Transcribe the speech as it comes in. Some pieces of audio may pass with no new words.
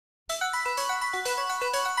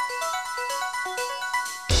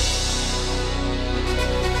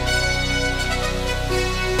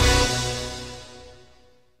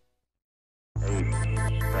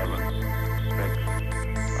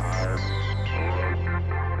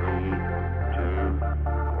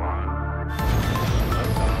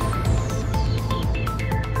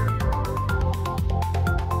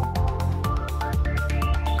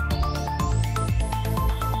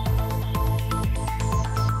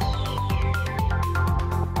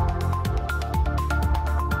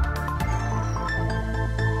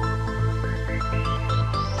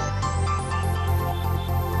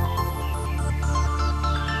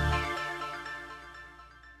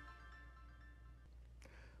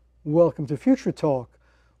Welcome to Future Talk.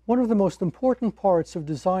 One of the most important parts of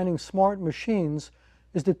designing smart machines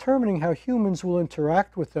is determining how humans will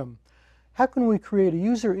interact with them. How can we create a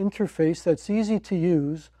user interface that's easy to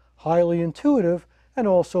use, highly intuitive, and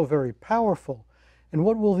also very powerful? And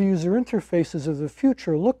what will the user interfaces of the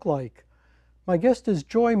future look like? My guest is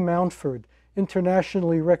Joy Mountford,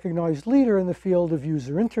 internationally recognized leader in the field of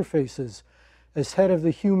user interfaces. As head of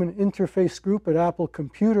the Human Interface Group at Apple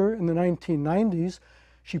Computer in the 1990s,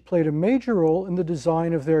 she played a major role in the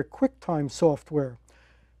design of their QuickTime software.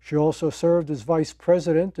 She also served as vice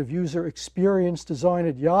president of user experience design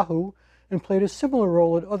at Yahoo and played a similar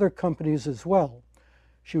role at other companies as well.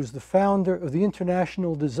 She was the founder of the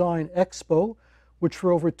International Design Expo, which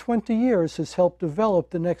for over 20 years has helped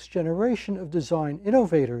develop the next generation of design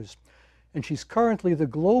innovators. And she's currently the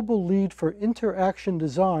global lead for interaction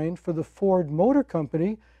design for the Ford Motor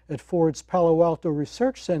Company at Ford's Palo Alto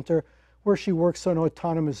Research Center, where she works on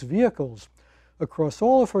autonomous vehicles. Across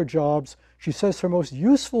all of her jobs, she says her most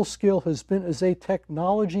useful skill has been as a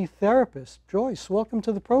technology therapist. Joyce, welcome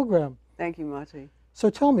to the program. Thank you, Marty.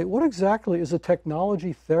 So tell me, what exactly is a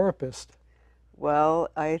technology therapist? Well,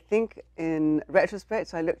 I think in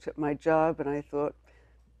retrospect, I looked at my job and I thought,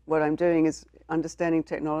 what I'm doing is understanding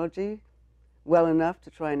technology well enough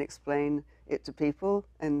to try and explain it to people,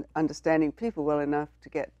 and understanding people well enough to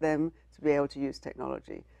get them to be able to use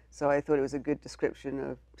technology. So I thought it was a good description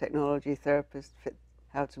of technology therapist,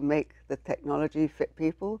 how to make the technology fit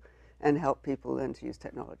people and help people learn to use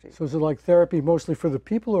technology. So is it like therapy mostly for the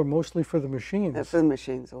people or mostly for the machines? For the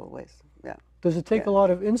machines always, yeah. Does it take a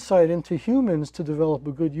lot of insight into humans to develop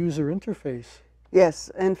a good user interface?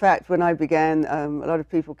 Yes, in fact, when I began, a lot of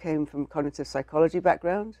people came from cognitive psychology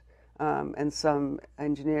background and some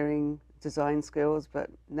engineering design skills, but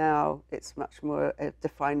now it's much more a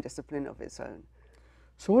defined discipline of its own.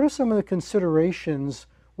 So what are some of the considerations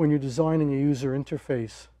when you're designing a user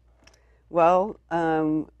interface? Well,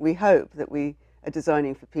 we hope that we are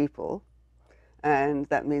designing for people, and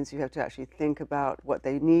that means you have to actually think about what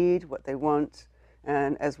they need, what they want,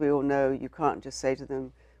 and as we all know, you can't just say to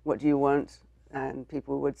them, what do you want? And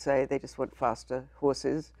people would say they just want faster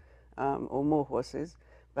horses or more horses,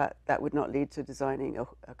 but that would not lead to designing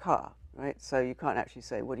a car, right? So you can't actually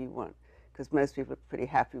say, what do you want? Because most people are pretty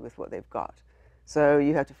happy with what they've got. So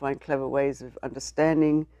you have to find clever ways of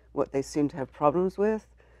understanding what they seem to have problems with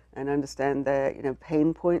and understand their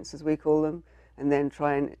pain points, as we call them, and then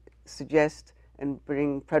try and suggest and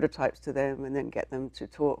bring prototypes to them and then get them to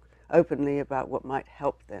talk openly about what might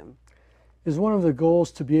help them. Is one of the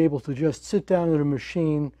goals to be able to just sit down at a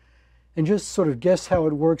machine and just sort of guess how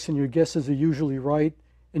it works, and your guesses are usually right,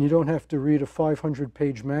 and you don't have to read a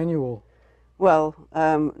 500-page manual? Well,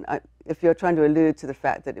 if you're trying to allude to the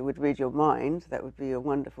fact that it would read your mind, that would be a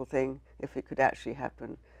wonderful thing if it could actually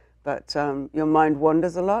happen. But your mind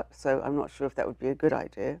wanders a lot, so I'm not sure if that would be a good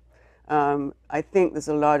idea. I think there's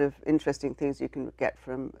a lot of interesting things you can get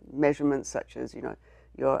from measurements such as,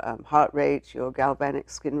 your heart rate, your galvanic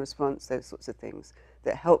skin response, those sorts of things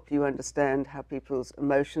that help you understand how people's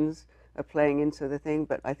emotions are playing into the thing.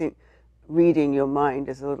 But I think reading your mind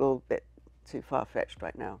is a little bit too far-fetched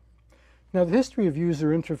right now. Now, the history of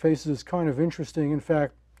user interfaces is kind of interesting. In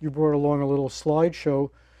fact, you brought along a little slideshow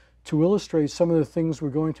to illustrate some of the things we're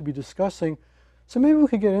going to be discussing. So maybe we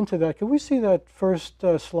could get into that. Can we see that first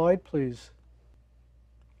slide, please?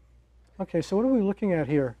 Okay, so what are we looking at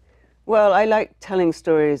here? Well, I like telling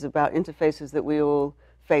stories about interfaces that we all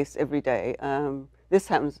face every day. This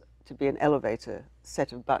happens to be an elevator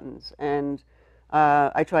set of buttons, and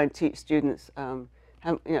I try and teach students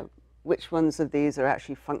which ones of these are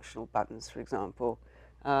actually functional buttons, for example.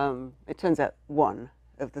 It turns out one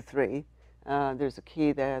of the three. There's a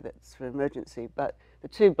key there that's for emergency, but the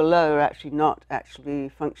two below are actually not actually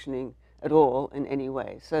functioning at all in any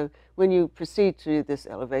way. So when you proceed through this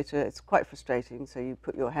elevator, it's quite frustrating. So you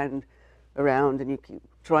put your hand around and you keep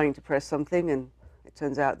trying to press something, and it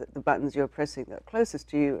turns out that the buttons you're pressing that are closest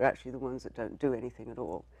to you are actually the ones that don't do anything at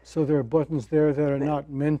all. So there are buttons there that are not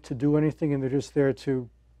meant to do anything, and they're just there to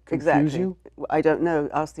confuse you? I don't know.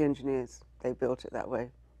 Ask the engineers. They built it that way.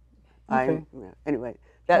 Okay. Anyway,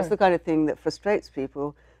 that's the kind of thing that frustrates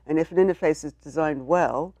people. And if an interface is designed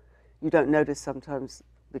well, you don't notice sometimes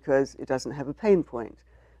because it doesn't have a pain point.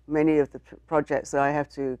 Many of the projects that I have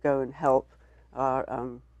to go and help are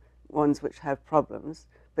ones which have problems.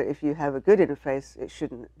 But if you have a good interface, it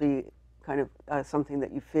shouldn't be kind of something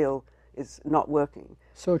that you feel is not working.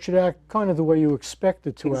 So it should act kind of the way you expect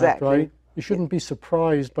it to act, right? You shouldn't be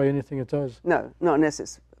surprised by anything it does. No, not unless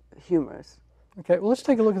it's humorous. Okay, well, let's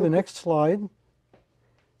take a look at the next slide.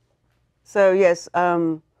 So yes,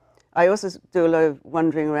 I also do a lot of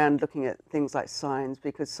wandering around looking at things like signs,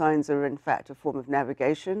 because signs are in fact a form of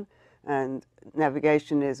navigation, and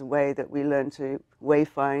navigation is a way that we learn to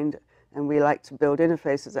wayfind, and we like to build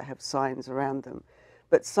interfaces that have signs around them.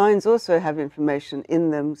 But signs also have information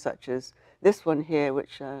in them, such as this one here,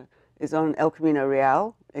 which is on El Camino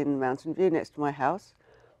Real in Mountain View next to my house.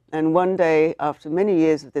 And one day, after many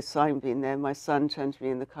years of this sign being there, my son turned to me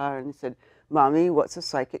in the car and he said, "Mommy, what's a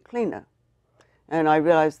psychic cleaner?" And I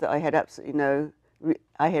realized that I had absolutely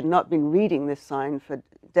I had not been reading this sign for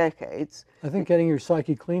decades. I think getting your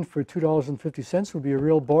psyche cleaned for $2.50 would be a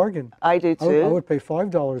real bargain. I do too. I would pay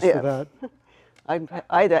 $5 for that.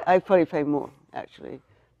 I'd probably pay more, actually.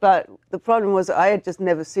 But the problem was I had just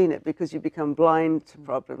never seen it, because you become blind to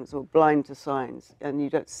problems or blind to signs, and you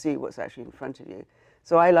don't see what's actually in front of you.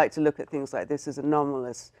 So I like to look at things like this as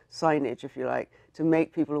anomalous signage, if you like, to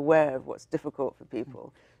make people aware of what's difficult for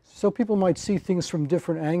people. So people might see things from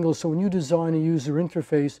different angles. So when you design a user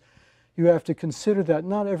interface, you have to consider that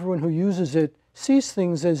not everyone who uses it sees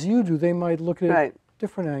things as you do. They might look at it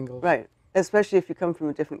different angles. Right, especially if you come from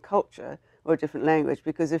a different culture or a different language,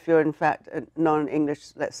 because if you're in fact a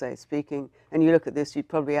non-English, let's say, speaking, and you look at this, you'd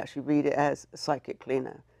probably actually read it as a psychic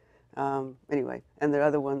cleaner. Anyway, and there are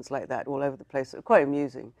other ones like that all over the place that are quite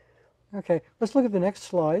amusing. Okay, let's look at the next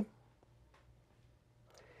slide.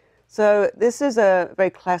 So this is a very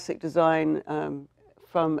classic design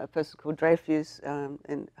from a person called Dreyfus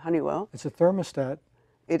in Honeywell. It's a thermostat.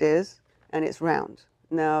 It is, and it's round.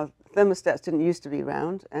 Now, thermostats didn't used to be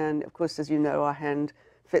round, and of course, as you know, our hand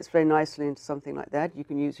fits very nicely into something like that. You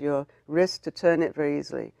can use your wrist to turn it very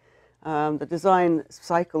easily. The design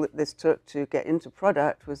cycle that this took to get into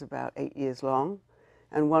product was about 8 years long,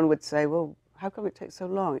 and one would say, well, how come it takes so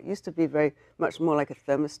long? It used to be very much more like a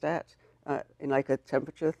thermostat, in like a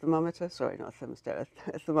temperature thermometer. Sorry, not a thermostat,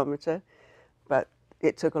 a thermometer. But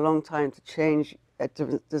it took a long time to change a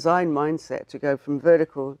design mindset to go from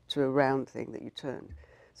vertical to a round thing that you turned.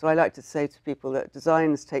 So I like to say to people that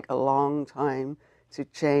designs take a long time to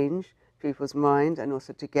change people's mind and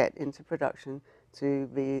also to get into production to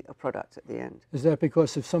be a product at the end. Is that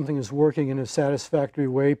because if something is working in a satisfactory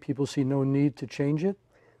way, people see no need to change it?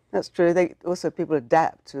 That's true. People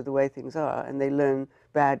adapt to the way things are, and they learn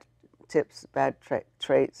bad tips, bad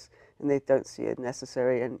traits, and they don't see it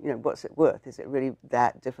necessary. And what's it worth? Is it really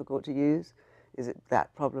that difficult to use? Is it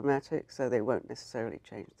that problematic? So they won't necessarily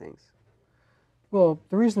change things. Well,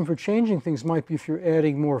 the reason for changing things might be if you're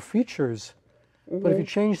adding more features. But if you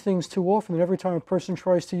change things too often, then every time a person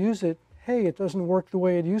tries to use it, hey, it doesn't work the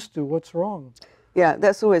way it used to. What's wrong? Yeah,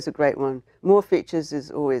 that's always a great one. More features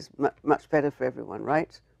is always much better for everyone,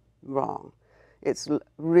 right? Wrong. It's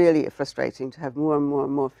really frustrating to have more and more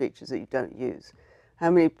and more features that you don't use. How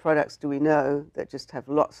many products do we know that just have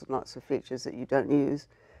lots and lots of features that you don't use?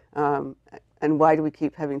 And why do we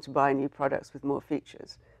keep having to buy new products with more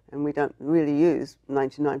features? And we don't really use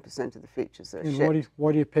 99% of the features that are shipped. And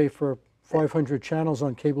why do you pay for 500 channels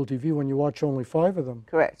on cable TV when you watch only 5 of them?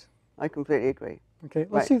 Correct. I completely agree. Okay,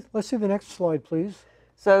 let's see the next slide, please.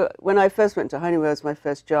 So when I first went to Honeywell as my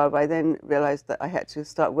first job, I then realized that I had to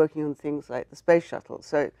start working on things like the space shuttle.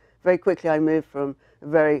 So very quickly I moved from a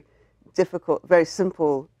very difficult, very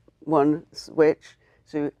simple one switch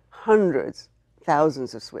to hundreds,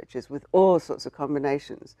 thousands of switches with all sorts of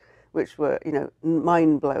combinations, which were,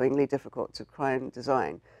 mind-blowingly difficult to try and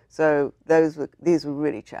design. So these were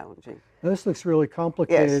really challenging. Now, this looks really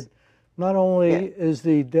complicated. Yes. Not only is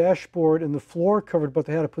the dashboard and the floor covered, but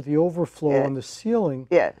they had to put the overflow on the ceiling.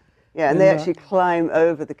 Yeah, and they actually climb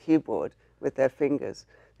over the keyboard with their fingers.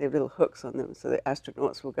 They have little hooks on them, so the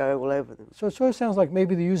astronauts will go all over them. So it sort of sounds like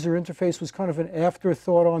maybe the user interface was kind of an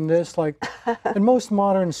afterthought on this. Like in most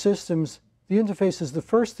modern systems, the interface is the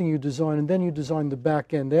first thing you design, and then you design the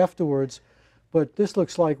back end afterwards. But this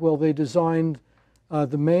looks like, well, they designed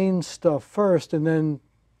the main stuff first, and then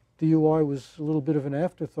the UI was a little bit of an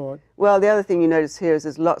afterthought. Well, the other thing you notice here is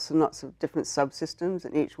there's lots and lots of different subsystems,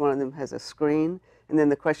 and each one of them has a screen. And then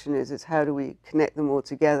the question is how do we connect them all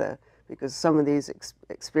together? Because some of these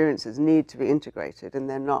experiences need to be integrated, and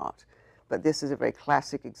they're not. But this is a very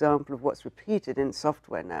classic example of what's repeated in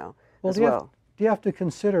software now as well. You have to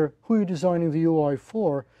consider who you're designing the UI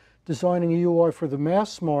for. Designing a UI for the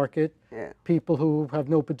mass market, people who have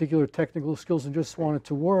no particular technical skills and just want it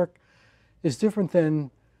to work, is different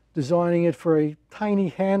than designing it for a tiny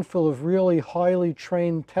handful of really highly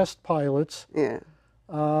trained test pilots who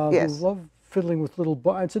love fiddling with little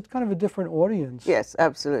buttons. It's kind of a different audience. Yes,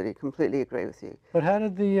 absolutely. Completely agree with you. But how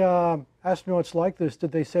did the astronauts like this?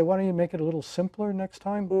 Did they say, why don't you make it a little simpler next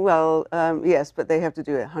time? Well, yes, but they have to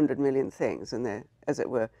do 100 million things, and they're, as it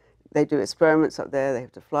were, they do experiments up there, they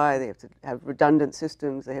have to fly, they have to have redundant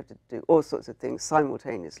systems, they have to do all sorts of things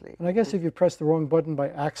simultaneously. And I guess if you press the wrong button by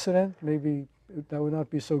accident, maybe that would not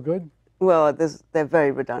be so good? Well, they're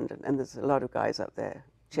very redundant, and there's a lot of guys up there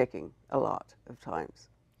checking a lot of times.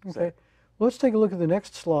 Okay. Well, let's take a look at the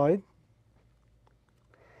next slide.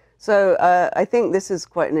 So I think this is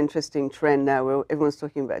quite an interesting trend now where everyone's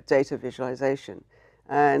talking about data visualization.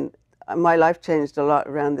 And my life changed a lot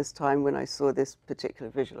around this time when I saw this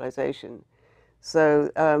particular visualization.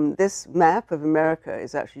 So this map of America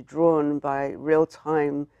is actually drawn by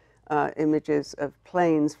real-time images of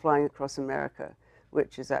planes flying across America,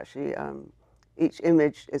 which is actually, each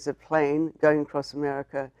image is a plane going across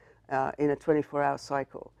America in a 24-hour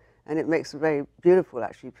cycle. And it makes a very beautiful,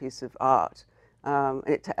 actually, piece of art.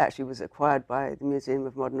 It actually was acquired by the Museum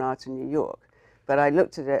of Modern Art in New York. But I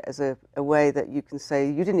looked at it as a way that you can say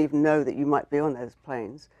you didn't even know that you might be on those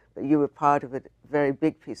planes, but you were part of a very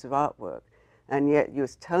big piece of artwork. And yet it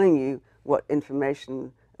was telling you what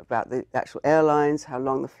information about the actual airlines, how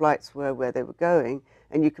long the flights were, where they were going,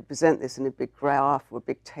 and you could present this in a big graph or a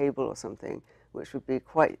big table or something, which would be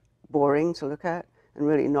quite boring to look at and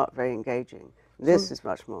really not very engaging. This is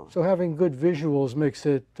much more. So having good visuals makes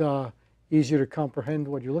it easier to comprehend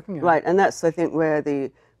what you're looking at. Right, and that's, I think, where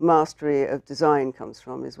the mastery of design comes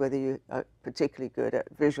from, is whether you are particularly good at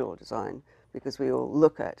visual design, because we all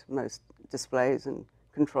look at most displays and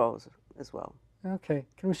controls as well. Okay,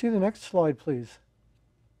 can we see the next slide, please?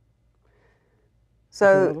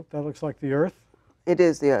 So that looks like the Earth. It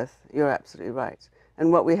is the Earth, you're absolutely right.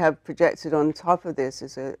 And what we have projected on top of this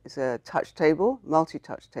is a touch table,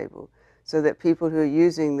 multi-touch table, so that people who are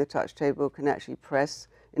using the touch table can actually press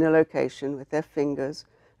in a location with their fingers.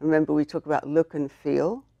 Remember, we talk about look and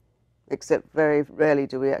feel, except very rarely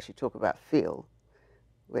do we actually talk about feel.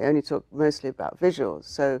 We only talk mostly about visuals.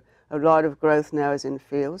 So a lot of growth now is in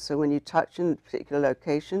feel. So when you touch in a particular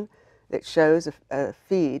location, it shows a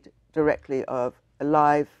feed directly of a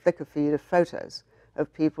live flicker feed of photos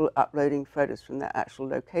of people uploading photos from that actual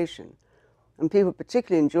location. And people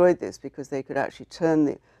particularly enjoyed this because they could actually turn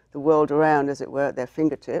the world around, as it were, at their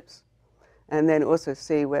fingertips, and then also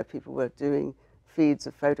see where people were doing feeds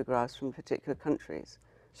of photographs from particular countries.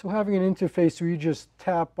 So having an interface where you just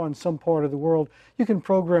tap on some part of the world, you can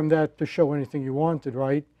program that to show anything you wanted,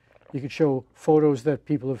 right? You could show photos that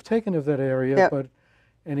people have taken of that area, yep. But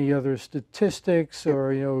any other statistics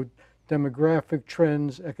or, demographic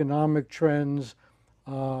trends, economic trends,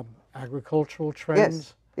 agricultural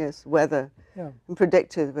trends. Yes, weather, and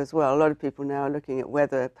predictive as well. A lot of people now are looking at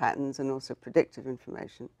weather patterns and also predictive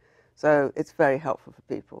information. So it's very helpful for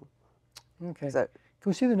people. Okay. So, can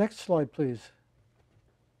we see the next slide, please?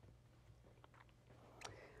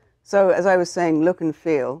 So as I was saying, look and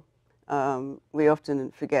feel. We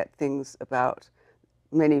often forget things about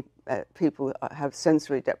many people have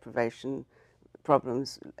sensory deprivation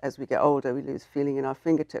problems. As we get older, we lose feeling in our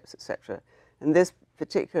fingertips, etc. And this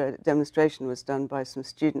particular demonstration was done by some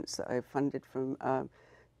students that I funded from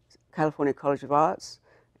California College of Arts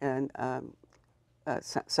and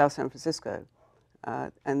South San Francisco.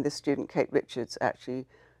 And this student, Kate Richards, actually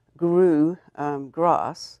grew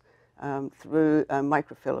grass through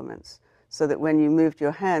microfilaments, so that when you moved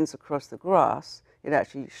your hands across the grass, it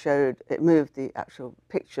actually moved the actual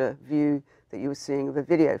picture view that you were seeing of a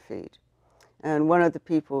video feed. And one of the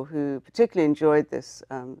people who particularly enjoyed this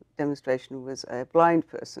demonstration was a blind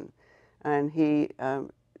person. And he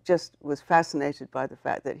just was fascinated by the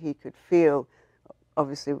fact that he could feel,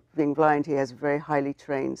 obviously being blind, he has very highly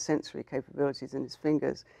trained sensory capabilities in his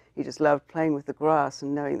fingers. He just loved playing with the grass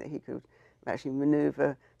and knowing that he could actually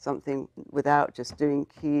maneuver something without just doing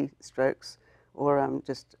key strokes or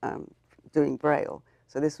just doing braille.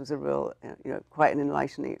 So this was a real, quite an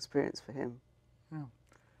enlightening experience for him.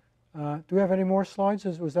 Do we have any more slides?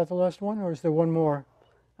 Was that the last one, or is there one more?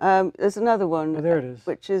 There's another one. Oh, there it is.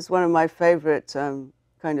 Which is one of my favorite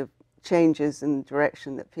kind of changes in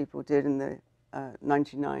direction that people did in the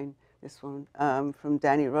 99, this one, from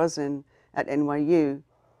Danny Rosin at NYU.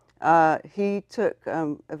 He took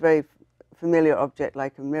a very familiar object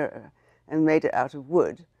like a mirror and made it out of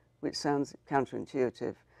wood, which sounds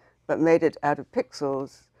counterintuitive, but made it out of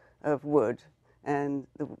pixels of wood. And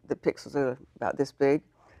the pixels are about this big.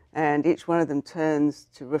 And each one of them turns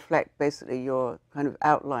to reflect basically your kind of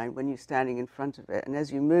outline when you're standing in front of it. And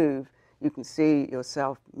as you move, you can see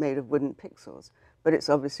yourself made of wooden pixels. But it's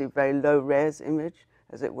obviously a very low-res image,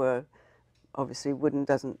 as it were. Obviously, wooden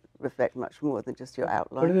doesn't reflect much more than just your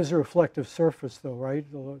outline. But it is a reflective surface, though, right?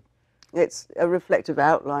 It's a reflective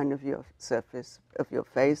outline of your surface, of your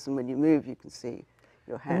face. And when you move, you can see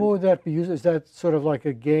your And hand. what would that be used? Is that sort of like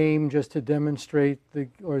a game just to demonstrate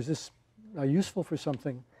or is this useful for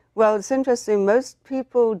something? Well, it's interesting. Most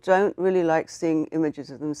people don't really like seeing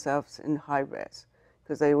images of themselves in high res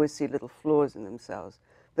because they always see little flaws in themselves.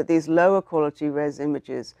 But these lower quality res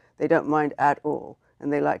images, they don't mind at all,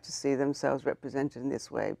 and they like to see themselves represented in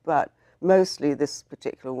this way. But mostly this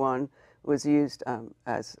particular one was used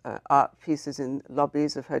as art pieces in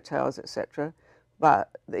lobbies of hotels, etc. But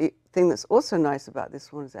the thing that's also nice about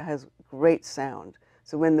this one is it has great sound.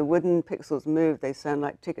 So when the wooden pixels move, they sound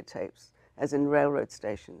like ticker tapes, as in railroad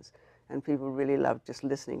stations. And people really loved just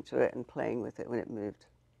listening to it and playing with it when it moved.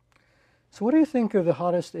 So what do you think are the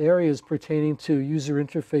hottest areas pertaining to user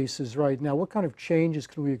interfaces right now? What kind of changes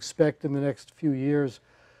can we expect in the next few years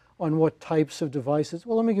on what types of devices?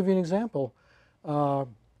 Well, let me give you an example.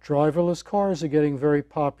 Driverless cars are getting very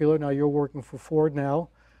popular. Now, you're working for Ford now.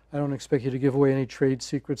 I don't expect you to give away any trade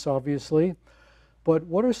secrets, obviously. But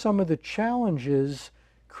what are some of the challenges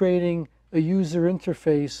creating a user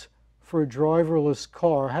interface for a driverless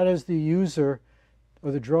car? How does the user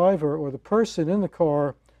or the driver or the person in the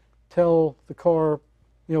car tell the car,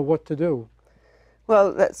 what to do?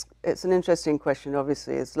 Well, it's an interesting question,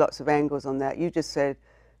 obviously. There's lots of angles on that. You just said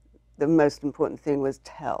the most important thing was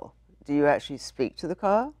tell. Do you actually speak to the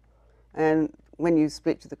car? And when you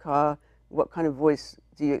speak to the car, what kind of voice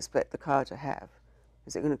do you expect the car to have?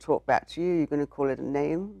 Is it going to talk back to you? You're going to call it a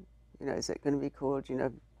name? Is it going to be called,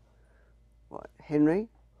 what, Henry?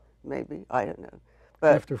 Maybe, I don't know.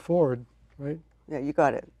 But after Ford, right? Yeah, you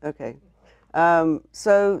got it. Okay.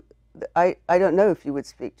 So I don't know if you would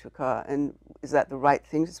speak to a car, and is that the right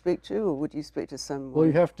thing to speak to, or would you speak to someone? Well,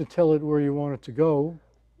 you have to tell it where you want it to go.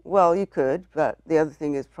 Well, you could, but the other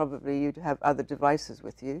thing is probably you'd have other devices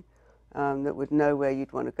with you that would know where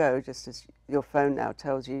you'd want to go, just as your phone now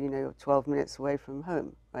tells you, you're 12 minutes away from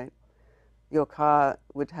home, right? Your car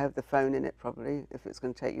would have the phone in it probably if it's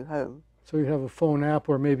going to take you home. So you have a phone app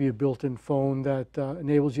or maybe a built-in phone that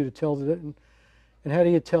enables you to tell it. And how do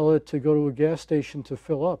you tell it to go to a gas station to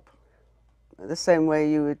fill up? The same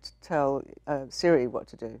way you would tell Siri what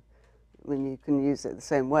to do. I mean, you can use it the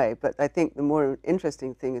same way, but I think the more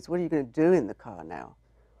interesting thing is what are you going to do in the car now?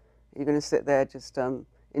 You're going to sit there just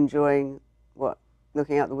enjoying what?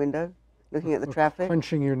 Looking out the window? Looking at the traffic?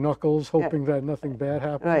 Clenching your knuckles, hoping that nothing bad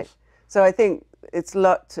happens? Right. So I think it's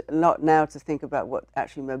a lot now to think about what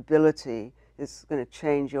actually mobility is going to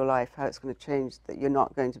change your life, how it's going to change that you're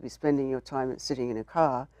not going to be spending your time sitting in a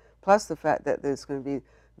car, plus the fact that there's going to be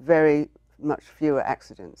very much fewer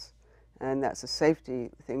accidents. And that's a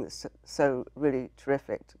safety thing that's so really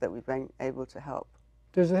terrific that we've been able to help.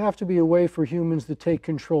 Does there have to be a way for humans to take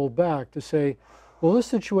control back, to say, well, this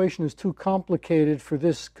situation is too complicated for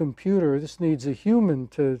this computer. This needs a human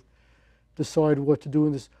to decide what to do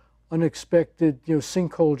in this unexpected,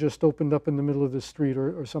 sinkhole just opened up in the middle of the street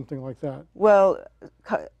or something like that? Well,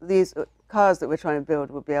 these cars that we're trying to build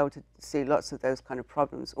will be able to see lots of those kind of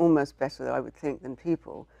problems, almost better, I would think, than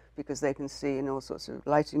people, because they can see in all sorts of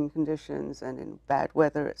lighting conditions and in bad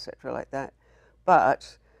weather, etc., like that.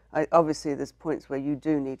 But obviously there's points where you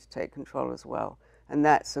do need to take control as well. And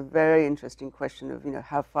that's a very interesting question of,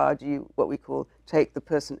 how far do you, what we call, take the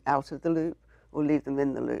person out of the loop or leave them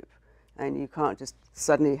in the loop? And you can't just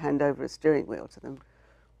suddenly hand over a steering wheel to them.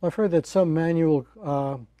 Well, I've heard that some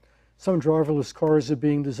driverless cars are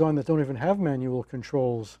being designed that don't even have manual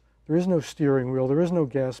controls. There is no steering wheel, there is no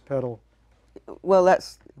gas pedal. Well,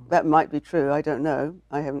 that might be true. I don't know.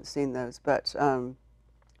 I haven't seen those. But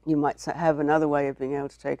you might have another way of being able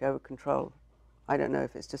to take over control. I don't know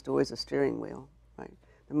if it's just always a steering wheel. Right?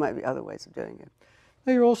 There might be other ways of doing it.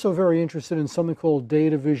 Now, you're also very interested in something called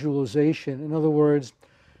data visualization. In other words,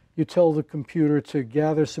 you tell the computer to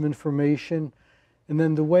gather some information, and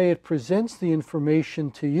then the way it presents the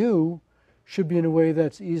information to you should be in a way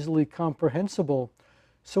that's easily comprehensible.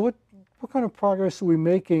 So what kind of progress are we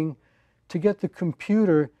making to get the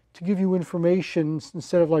computer to give you information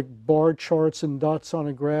instead of like bar charts and dots on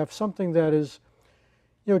a graph, something that is,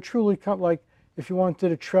 truly like if you wanted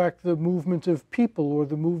to track the movement of people or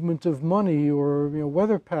the movement of money or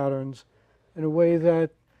weather patterns in a way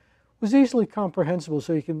that was easily comprehensible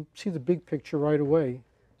so you can see the big picture right away.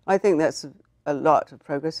 I think that's a lot of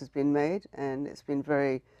progress has been made, and it's been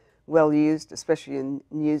very well used, especially in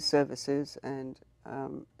news services and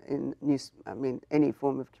any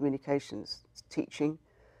form of communications, teaching,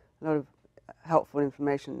 a lot of helpful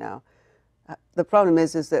information now. The problem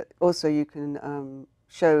is that also you can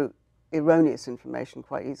show erroneous information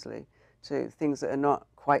quite easily to things that are not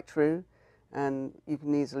quite true, and you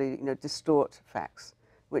can easily distort facts,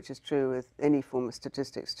 which is true with any form of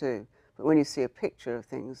statistics too. But when you see a picture of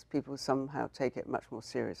things, people somehow take it much more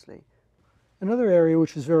seriously. Another area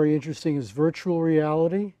which is very interesting is virtual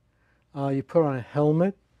reality. You put on a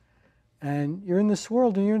helmet and you're in this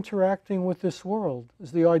world and you're interacting with this world.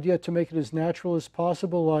 Is the idea to make it as natural as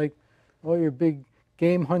possible, like, well, you're big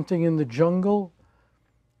game hunting in the jungle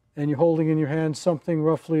and you're holding in your hand something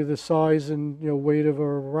roughly the size and weight of a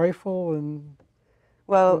rifle? And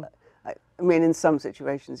well, I mean, in some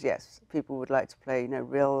situations, yes, people would like to play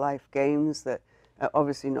real life games that are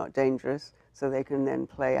obviously not dangerous, so they can then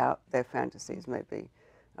play out their fantasies maybe.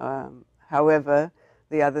 However,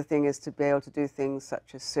 the other thing is to be able to do things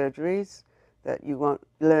such as surgeries, that you won't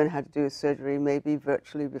learn how to do a surgery maybe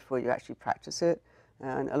virtually before you actually practice it.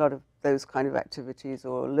 And a lot of those kind of activities,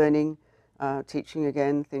 or learning, teaching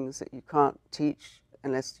again, things that you can't teach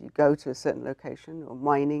unless you go to a certain location, or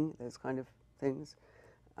mining, those kind of things.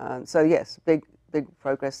 So yes, big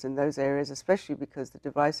progress in those areas, especially because the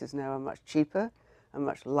devices now are much cheaper and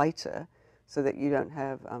much lighter, so that you don't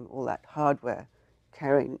have all that hardware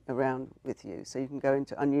carrying around with you. So you can go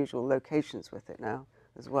into unusual locations with it now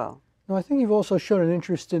as well. now, I think you've also shown an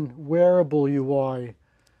interest in wearable UI,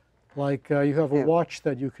 like you have a watch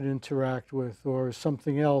that you can interact with, or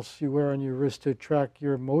something else you wear on your wrist to track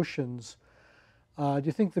your motions. Do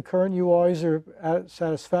you think the current UIs are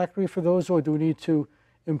satisfactory for those, or do we need to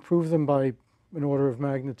improve them by an order of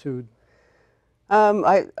magnitude? Well,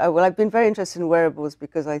 I've been very interested in wearables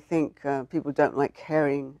because I think people don't like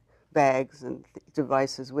carrying bags and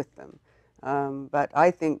devices with them. But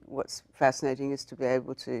I think what's fascinating is to be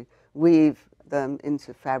able to weave them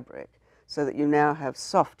into fabric, so that you now have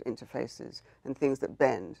soft interfaces and things that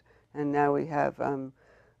bend. And now we have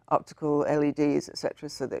optical LEDs, etc.,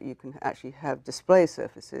 so that you can actually have display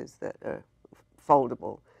surfaces that are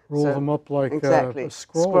foldable. Roll them up like exactly. A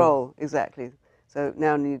scroll. Scroll, exactly. So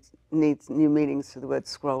now needs new meanings to the word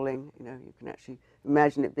scrolling. You can actually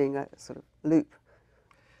imagine it being a sort of loop.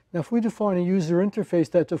 Now, if we define a user interface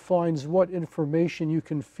that defines what information you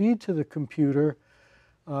can feed to the computer,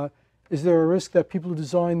 is there a risk that people who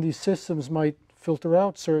design these systems might filter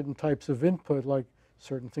out certain types of input, like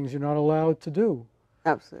certain things you're not allowed to do?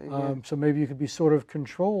 Absolutely. So maybe you could be sort of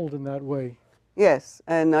controlled in that way. Yes,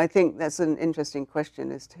 and I think that's an interesting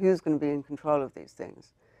question, as to who's going to be in control of these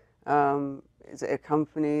things. Is it a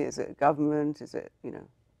company? Is it a government? Is it,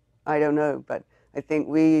 I don't know, but I think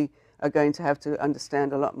we are going to have to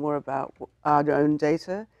understand a lot more about our own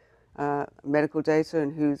data, medical data,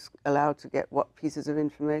 and who's allowed to get what pieces of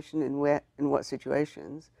information in where, in what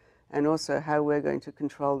situations, and also how we're going to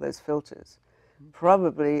control those filters.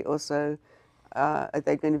 Probably also, are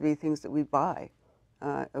they going to be things that we buy,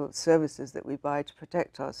 or services that we buy to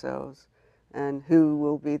protect ourselves, and who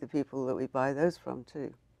will be the people that we buy those from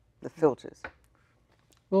too, the filters?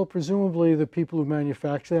 Well, presumably the people who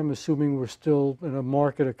manufacture them, assuming we're still in a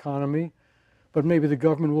market economy, but maybe the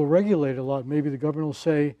government will regulate a lot. Maybe the government will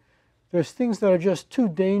say, there's things that are just too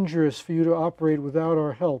dangerous for you to operate without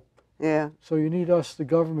our help. Yeah. So you need us, the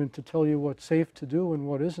government, to tell you what's safe to do and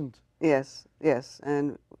what isn't. Yes, yes,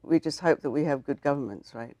 and we just hope that we have good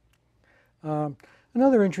governments, right?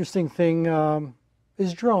 Another interesting thing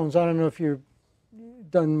is drones. I don't know if you've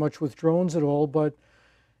done much with drones at all, but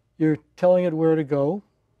you're telling it where to go.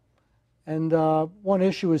 And one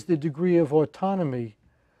issue is the degree of autonomy.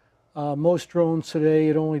 Most drones today,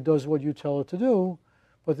 it only does what you tell it to do,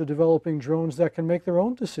 but they're developing drones that can make their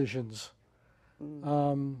own decisions.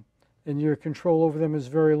 And your control over them is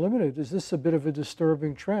very limited. Is this a bit of a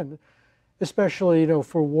disturbing trend? Especially,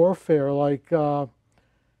 for warfare, like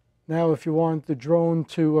now if you want the drone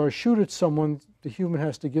to shoot at someone, the human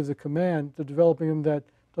has to give the command. They're developing them that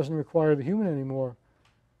doesn't require the human anymore.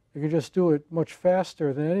 You can just do it much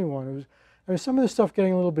faster than anyone. Some of this stuff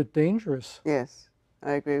getting a little bit dangerous. Yes,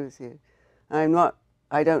 I agree with you.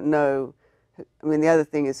 I don't know. I mean, the other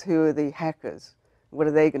thing is, who are the hackers? What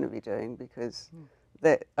are they going to be doing? Because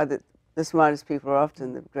the smartest people are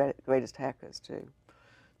often the greatest hackers too.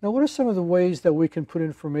 Now, what are some of the ways that we can put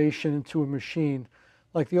information into a machine?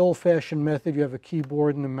 Like the old-fashioned method, you have a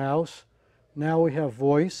keyboard and a mouse. Now we have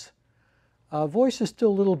voice. Voice is still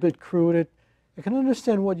a little bit crude. It can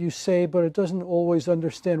understand what you say, but it doesn't always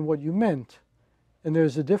understand what you meant. And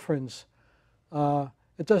there's a difference.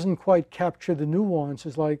 It doesn't quite capture the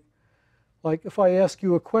nuances. Like if I ask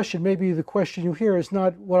you a question, maybe the question you hear is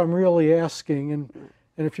not what I'm really asking. And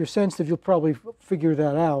if you're sensitive, you'll probably figure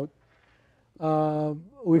that out.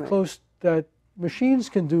 We're close that machines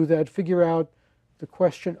can do that, figure out the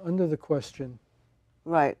question under the question.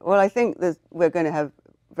 Right. Well, I think that we're going to have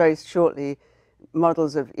very shortly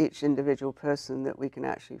models of each individual person that we can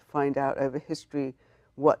actually find out over history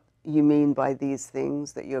what you mean by these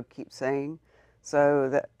things that you keep saying, so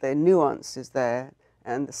that the nuance is there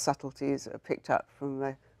and the subtleties are picked up from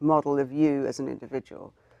a model of you as an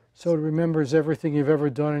individual. So it remembers everything you've ever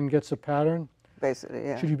done and gets a pattern? Basically,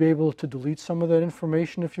 yeah. Should you be able to delete some of that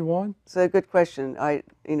information if you want? So good question.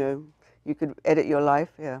 You could edit your life,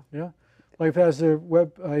 yeah. Yeah. Like if it has a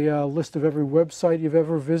list of every website you've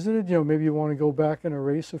ever visited, maybe you want to go back and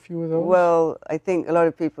erase a few of those? Well, I think a lot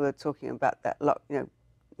of people are talking about that blockchain,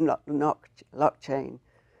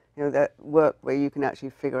 that work where you can actually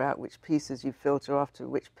figure out which pieces you filter off to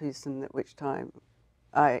which piece and at which time.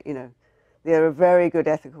 There are very good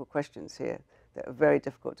ethical questions here that are very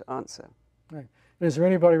difficult to answer. Right. And is there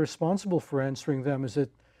anybody responsible for answering them? Is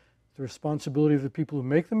it the responsibility of the people who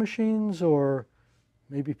make the machines, or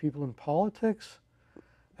maybe people in politics?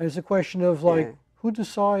 And it's a question of who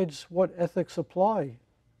decides what ethics apply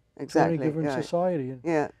to any given society?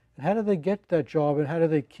 And how do they get that job, and how do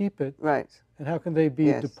they keep it? Right. And how can they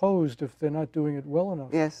be deposed if they're not doing it well enough?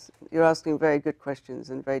 Yes, you're asking very good questions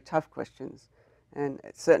and very tough questions, and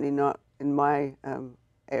it's certainly not in my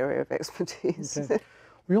area of expertise. Okay.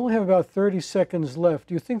 We only have about 30 seconds left.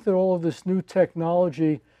 Do you think that all of this new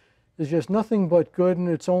technology is just nothing but good and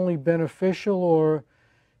it's only beneficial, or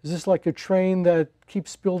is this like a train that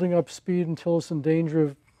keeps building up speed until it's in danger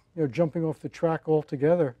of jumping off the track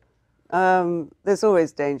altogether? There's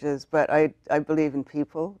always dangers, but I believe in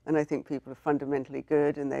people, and I think people are fundamentally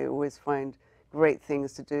good, and they always find great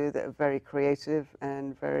things to do that are very creative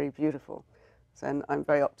and very beautiful. And I'm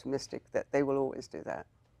very optimistic that they will always do that.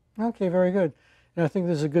 Okay, very good. And I think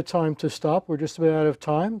this is a good time to stop. We're just about out of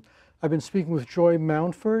time. I've been speaking with Joy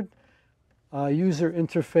Mountford, a user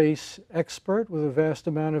interface expert with a vast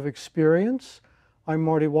amount of experience. I'm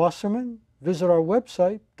Marty Wasserman. Visit our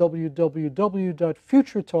website,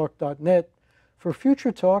 www.futuretalk.net. For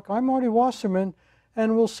Future Talk, I'm Marty Wasserman,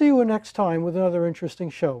 and we'll see you next time with another interesting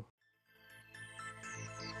show.